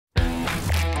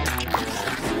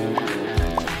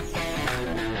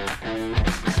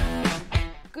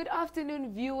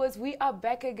afternoon, viewers. We are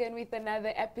back again with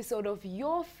another episode of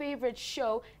your favorite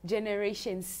show,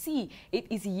 Generation C. It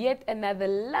is yet another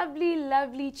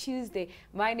lovely Tuesday.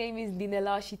 My name is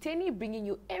Ndinelao Shiteni, bringing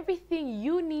you everything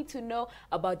you need to know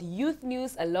about youth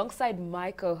news alongside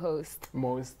my co-host.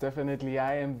 Most definitely,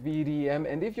 I am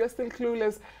VDM, and if you're still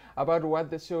clueless about what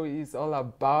the show is all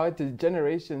about,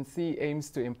 Generation C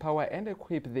aims to empower and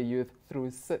equip the youth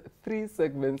through three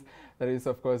segments. That is,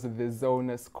 of course, the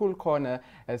Zone School Corner,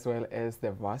 as well as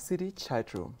the Varsity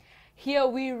Chat Room. Here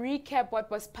we recap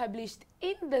what was published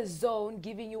in the Zone,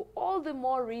 giving you all the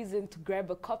more reason to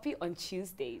grab a copy on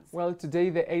Tuesdays. Well,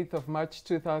 today, the 8th of March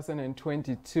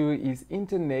 2022, is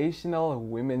International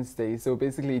Women's Day. So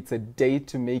basically, it's a day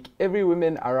to make every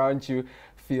woman around you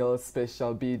feel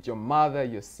special, be it your mother,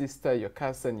 your sister, your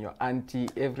cousin, your auntie,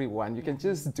 everyone. You can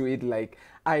just do it like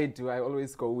I do. I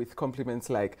always go with compliments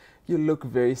like, you look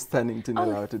very stunning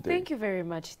Ndinelao today. Thank you very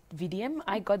much, VDM.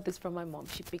 I got this from my mom.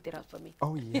 She picked it up for me.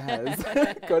 Oh, yes.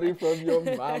 Got it from your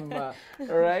mama.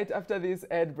 All right, after this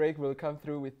ad break, we'll come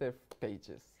through with the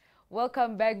pages.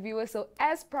 Welcome back, viewers. So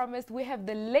as promised, we have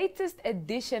the latest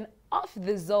edition of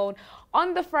The Zone.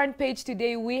 On the front page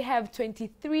today, we have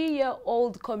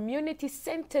 23-year-old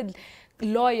community-centered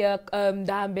lawyer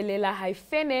Ndinelao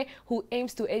Shiteni, who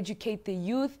aims to educate the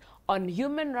youth on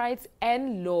human rights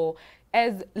and law.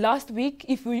 As last week,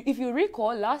 if you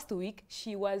recall, last week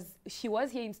she was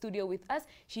here in studio with us.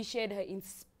 She shared her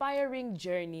inspiring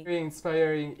journey. Very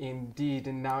inspiring indeed.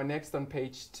 And now next on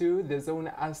page 2, the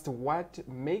Zone asked what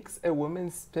makes a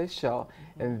woman special,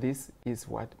 and this is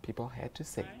what people had to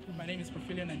say. Hi, my name is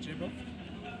enjopy.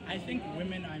 I think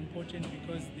women are important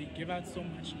because they give out so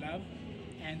much love,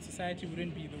 and society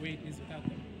wouldn't be the way it is without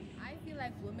them. I feel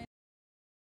like women.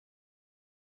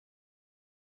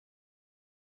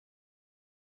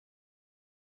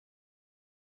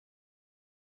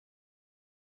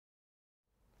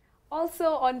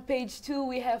 Also on page 2,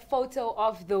 we have photo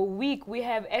of the week. We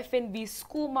have FNB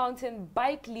School Mountain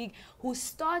Bike League, who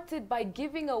started by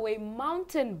giving away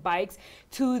mountain bikes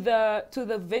to the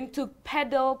Windhoek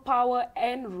Pedal, Power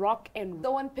and Rock and Roll.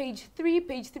 So on page 3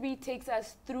 takes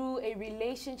us through a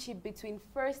relationship between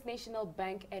First National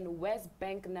Bank and West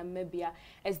Bank Namibia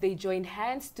as they joined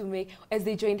hands with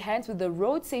the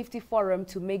Road Safety Forum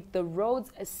to make the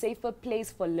roads a safer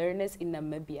place for learners in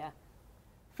Namibia.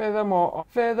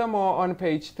 Furthermore, on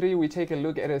page 3, we take a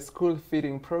look at a school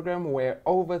feeding program where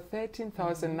over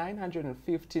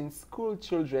 13,915 school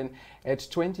children at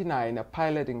 29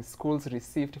 piloting schools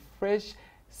received fresh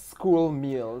school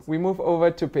meals. We move over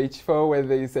to page 4, where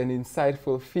there is an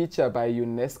insightful feature by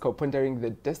UNESCO pondering the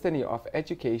destiny of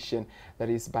education, that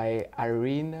is by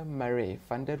Irene Marie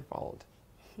van der Wald.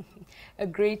 A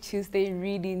great Tuesday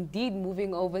read indeed.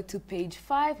 Moving over to page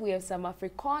 5, we have some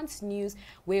Afrikaans news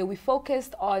where we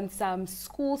focused on some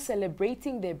schools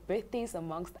celebrating their birthdays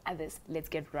amongst others. Let's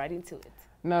get right into it.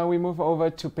 Now we move over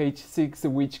to page 6,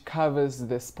 which covers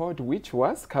the sport which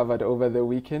was covered over the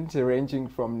weekend, ranging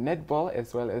from netball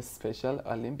as well as Special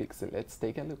Olympics. Let's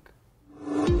take a look.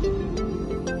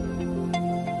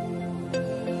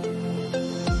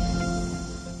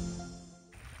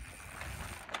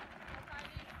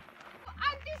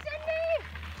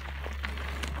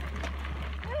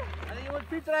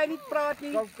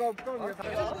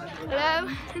 Hallo,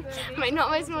 my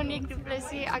naam is Monique Du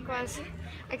Plessis.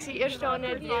 Ek se eerste jaar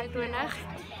net 20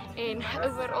 en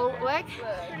overal ook.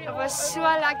 Dit was so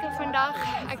lekker vandag.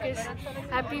 Ek is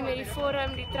happy met die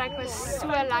forum. Die trek was so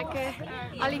lekker.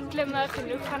 Al die klimme,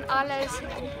 genoeg van alles.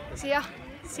 So ja,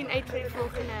 sien uit vir die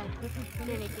volgende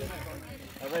traineetjie.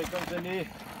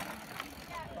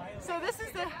 So this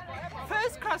is the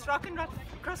first rock and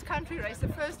cross country race,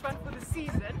 the first one for the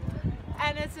season,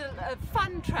 and it's a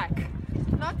fun track,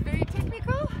 not very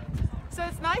technical, so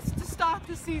it's nice to start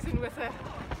the season with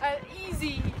an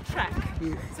easy track.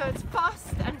 So it's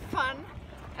fast and fun,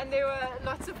 and there were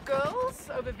lots of girls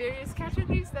over various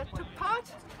categories that took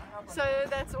part, so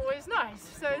that's always nice.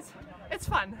 So it's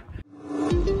fun.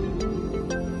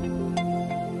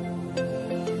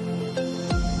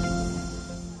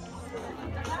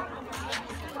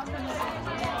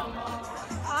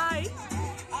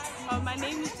 My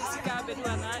name is Jessica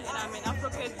Bedwana and I'm an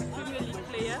African Premier League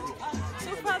player.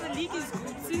 So far the league is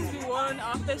good since we won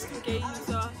our first 2 games.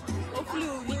 So hopefully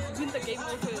we'll win the game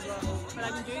also as well. But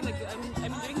I'm enjoying the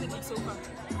league so far.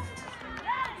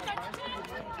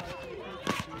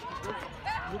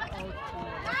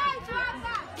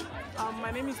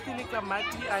 My name is Mwatile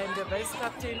Kapolola. I am the vice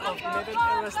captain of 11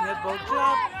 Arrows Netball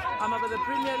Club. I'm about the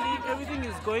Premier League. Everything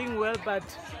is going well, but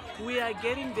we are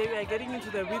getting there. We are getting into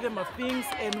the rhythm of things,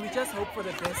 and we just hope for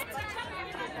the best.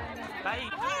 Bye.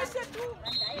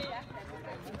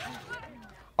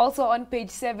 Also on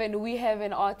page 7, we have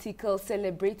an article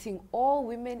celebrating all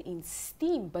women in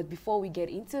STEAM. But before we get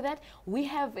into that, we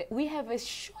have a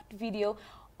short video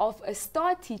of a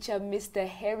star teacher, Mr.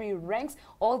 Harry Ranks,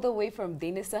 all the way from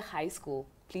Denison High School.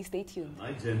 Please stay tuned.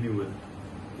 My journey in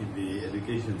the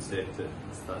education sector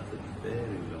started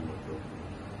very long ago.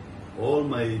 All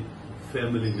my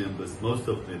family members, most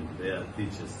of them, they are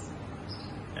teachers.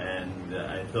 And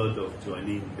I thought of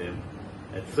joining them.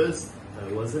 At first, I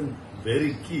wasn't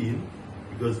very keen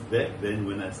because back then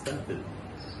when I started,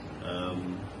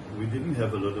 we didn't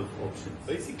have a lot of options.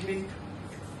 Basically,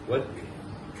 what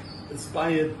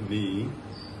inspired me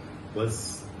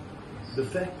was the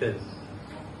fact that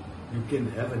you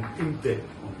can have an impact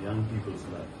on young people's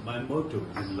life. My motto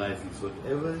in life is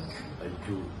whatever I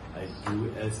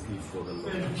do as if for the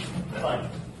Lord. 5.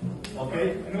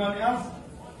 Okay, anyone else?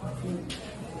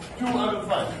 2 out of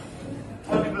 5.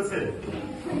 20%.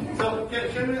 So,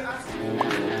 can we ask?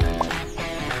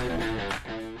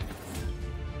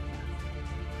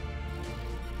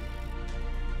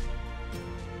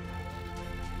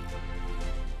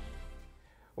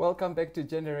 Welcome back to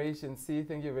Generation C.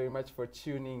 Thank you very much for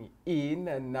tuning in.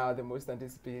 And now the most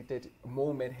anticipated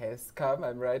moment has come.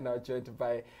 I'm right now joined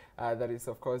by, that is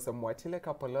of course, Mwatile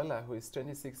Kapolola, who is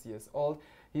 26 years old.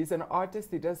 He's an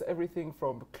artist. He does everything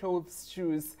from clothes,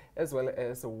 shoes, as well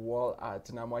as wall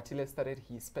art. Now, Mwatile started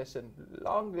his passion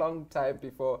long time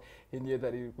before he knew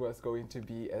that it was going to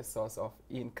be a source of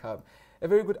income. A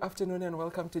very good afternoon and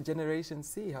welcome to Generation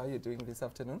C. How are you doing this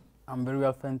afternoon? I'm very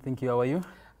well, fine. Thank you. How are you?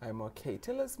 I'm okay.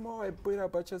 Tell us more a bit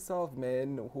about yourself,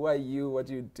 man. Who are you? What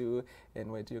do you do?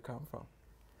 And where do you come from?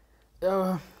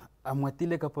 I'm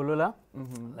Mwatile Kapolola.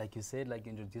 Like you said, like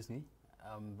you introduced me.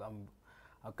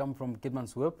 I come from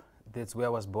Kidmanshoop. That's where I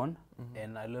was born.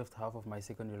 And I lived half of my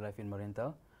secondary life in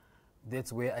Marental.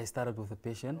 That's where I started with a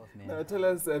passion. Now tell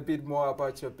us a bit more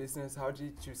about your business. How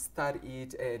did you start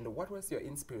it? And what was your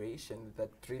inspiration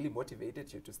that really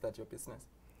motivated you to start your business?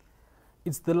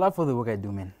 It's the love for the work I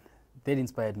do, man. That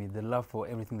inspired me, the love for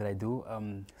everything that I do,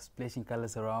 splashing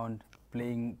colors around,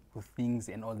 playing with things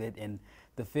and all that, and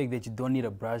the fact that you don't need a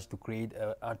brush to create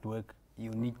artwork.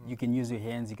 You can use your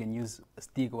hands, you can use a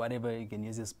stick, whatever, you can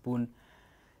use a spoon.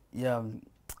 Yeah,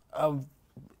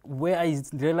 where I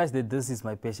realized that this is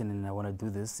my passion and I want to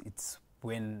do this, it's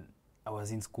when I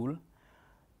was in school.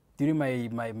 During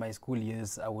my school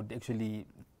years, I would actually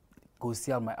go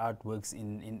sell my artworks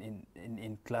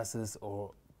in classes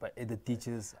or by the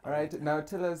teachers. All right, now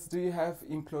tell us, do you have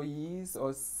employees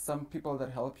or some people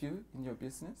that help you in your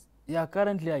business? Yeah,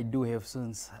 currently I do have,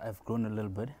 since I've grown a little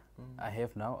bit. I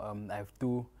have now. I have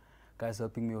 2 guys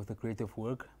helping me with the creative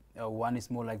work. One is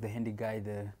more like the handy guy,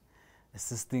 the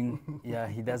assisting. Yeah,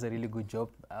 he does a really good job.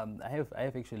 I have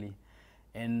actually,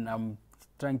 and I'm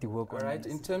trying to work on. All right,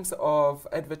 in terms of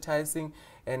advertising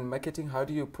and marketing, how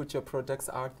do you put your products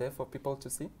out there for people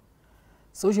to see?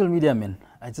 Social media, man.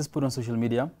 I just put on social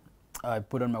media. I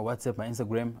put on my WhatsApp, my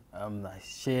Instagram. I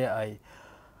share.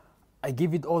 I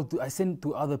give it all to. I send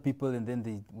to other people, and then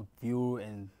they would view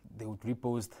and they would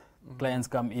repost. Clients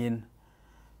come in.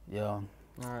 Yeah.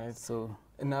 All right. So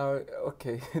now,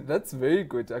 okay, that's very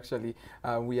good. Actually,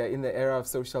 we are in the era of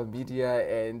social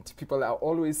media, and people are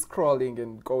always scrolling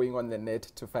and going on the net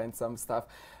to find some stuff.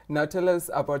 Now, tell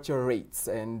us about your rates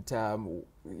and,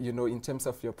 you know, in terms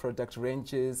of your product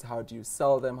ranges, how do you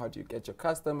sell them? How do you get your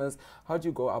customers? How do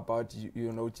you go about,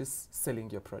 you know, just selling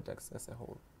your products as a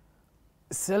whole?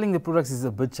 Selling the products is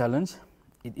a bit challenge.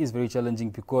 It is very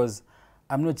challenging because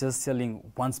I'm not just selling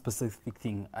one specific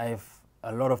thing. I have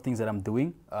a lot of things that I'm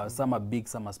doing. Some are big,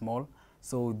 some are small.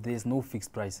 So there's no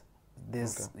fixed price.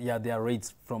 There's, yeah, there are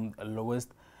rates from the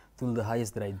lowest to the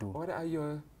highest that I do. What are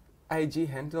your IG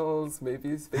handles,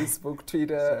 maybe Facebook,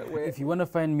 Twitter? So if you want to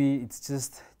find me, it's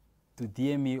just to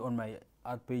DM me on my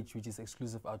art page, which is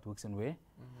exclusive artworks and wear.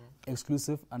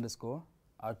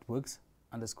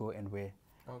 Exclusive_artworks_and wear.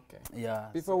 Okay. Yeah.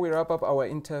 Before we wrap up our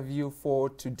interview for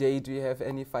today, do you have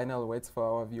any final words for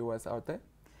our viewers out there?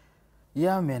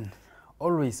 Yeah, man.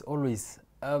 Always.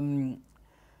 For me,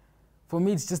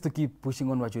 it's just to keep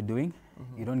pushing on what you're doing.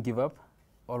 You don't give up.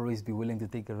 Always be willing to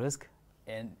take a risk.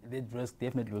 And that risk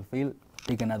definitely will fail.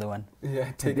 Take another one.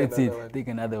 Yeah, Take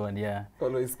another one, yeah.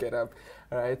 Always get up.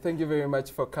 All right, thank you very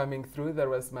much for coming through. That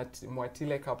was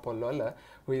Mwatile Kapolola,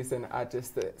 who is an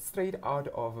artist straight out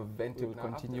of Venti. We'll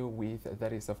continue with,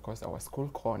 that is, of course, our school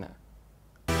corner.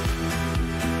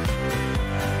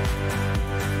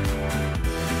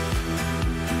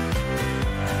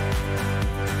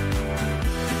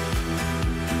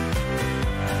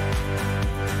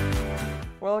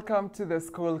 welcome to the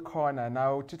School Corner.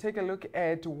 Now, to take a look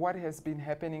at what has been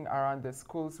happening around the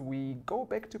schools, we go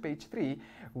back to page 3,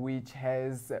 which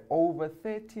has over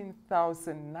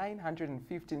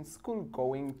 13,915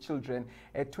 school-going children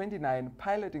at 29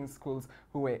 piloting schools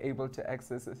who were able to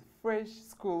access fresh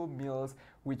school meals,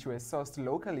 which were sourced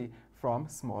locally from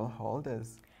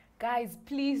smallholders. Guys,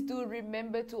 please do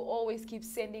remember to always keep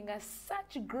sending us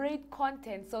such great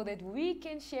content so that we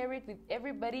can share it with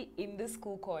everybody in the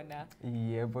School Corner.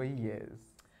 Yeah, boy, yes.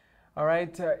 All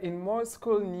right, in more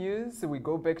school news, we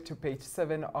go back to page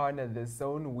 7 on The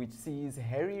Zone, which sees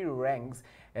Harry Ranks,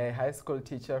 a high school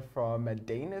teacher from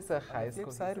Danes High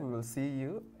School. Side, we will see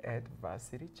you at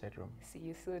Varsity Chatroom. See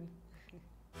you soon.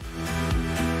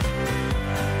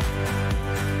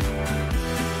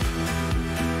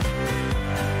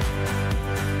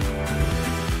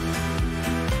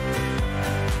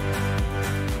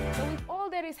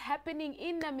 Is happening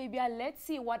in Namibia. Let's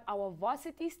see what our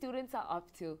varsity students are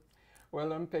up to.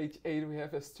 Well, on page 8, we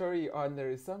have a story on the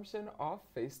resumption of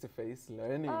face-to-face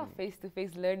learning. Oh,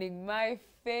 face-to-face learning, my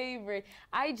favorite.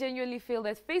 I genuinely feel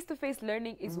that face-to-face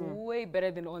learning is way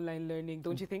better than online learning,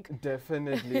 don't you think?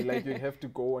 Definitely. Like, you have to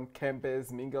go on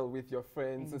campus, mingle with your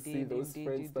friends, see those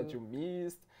friends that you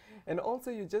missed. And also,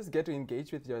 you just get to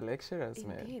engage with your lecturers,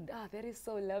 man. Indeed. Ah, that is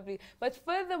so lovely. But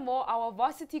furthermore, our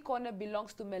varsity corner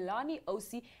belongs to Melanie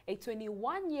Osi, a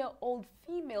 21-year-old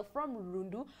female from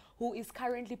Rundu who is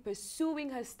currently pursuing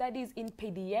her studies in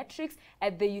pediatrics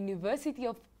at the University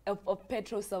of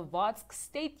Petrozavodsk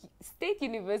State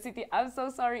University. I'm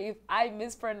so sorry if I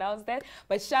mispronounced that,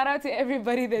 but shout out to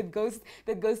everybody that goes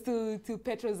to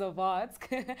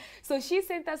Petrozavodsk. So she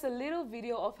sent us a little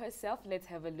video of herself. Let's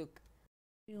have a look.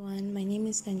 Everyone, my name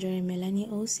is Kanjore Melanie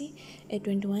Osi, a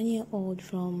 21-year-old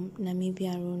from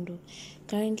Namibia, Rundu,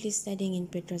 currently studying in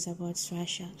Petrozavodsk,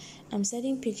 Russia. I'm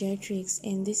studying pediatrics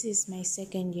and this is my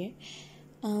second year.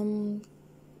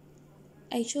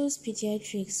 I chose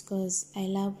pediatrics because I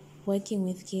love working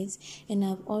with kids and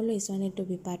I've always wanted to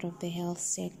be part of the health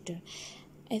sector.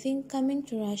 I think coming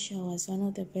to Russia was one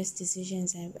of the best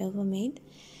decisions I've ever made.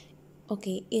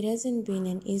 Okay, it hasn't been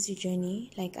an easy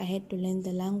journey. Like, I had to learn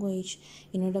the language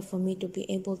in order for me to be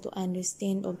able to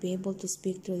understand or be able to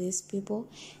speak to these people,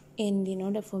 and in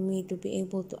order for me to be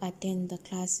able to attend the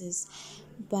classes.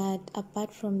 But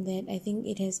apart from that, I think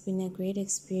it has been a great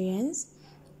experience.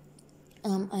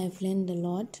 I've learned a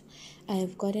lot.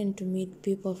 I've gotten to meet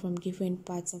people from different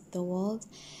parts of the world,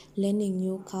 learning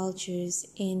new cultures,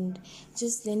 and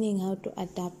just learning how to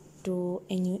adapt to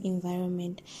a new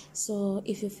environment. So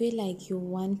if you feel like you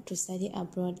want to study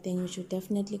abroad, then you should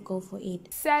definitely go for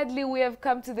it. Sadly, we have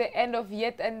come to the end of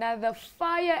yet another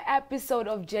fire episode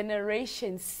of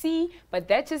Generation C, but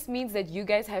that just means that you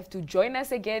guys have to join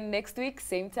us again next week,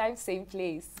 same time, same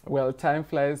place. Well, time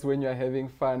flies when you're having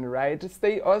fun, right?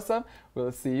 Stay awesome.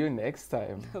 We'll see you next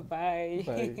time. Bye.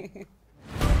 Bye.